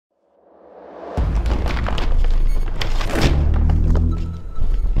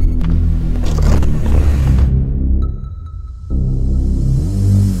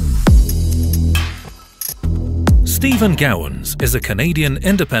Stephen Gowans is a Canadian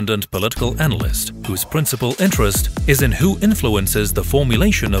independent political analyst whose principal interest is in who influences the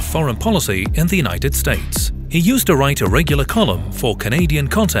formulation of foreign policy in the United States. He used to write a regular column for Canadian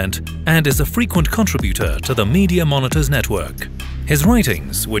content and is a frequent contributor to the Media Monitors network. His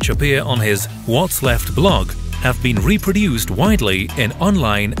writings, which appear on his What's Left blog, have been reproduced widely in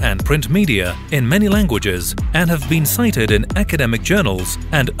online and print media in many languages and have been cited in academic journals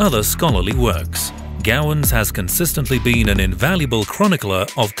and other scholarly works. Gowans has consistently been an invaluable chronicler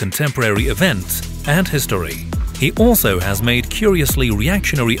of contemporary events and history. He also has made curiously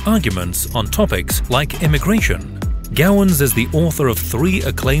reactionary arguments on topics like immigration. Gowans is the author of 3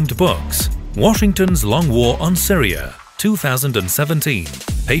 acclaimed books: Washington's Long War on Syria, 2017,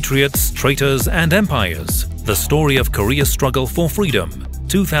 Patriots, Traitors and Empires, The Story of Korea's Struggle for Freedom,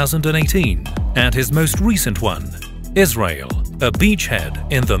 2018, and his most recent one, Israel, a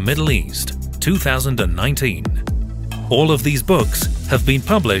Beachhead in the Middle East, 2019. All of these books have been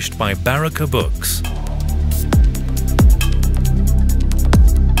published by Baraka Books.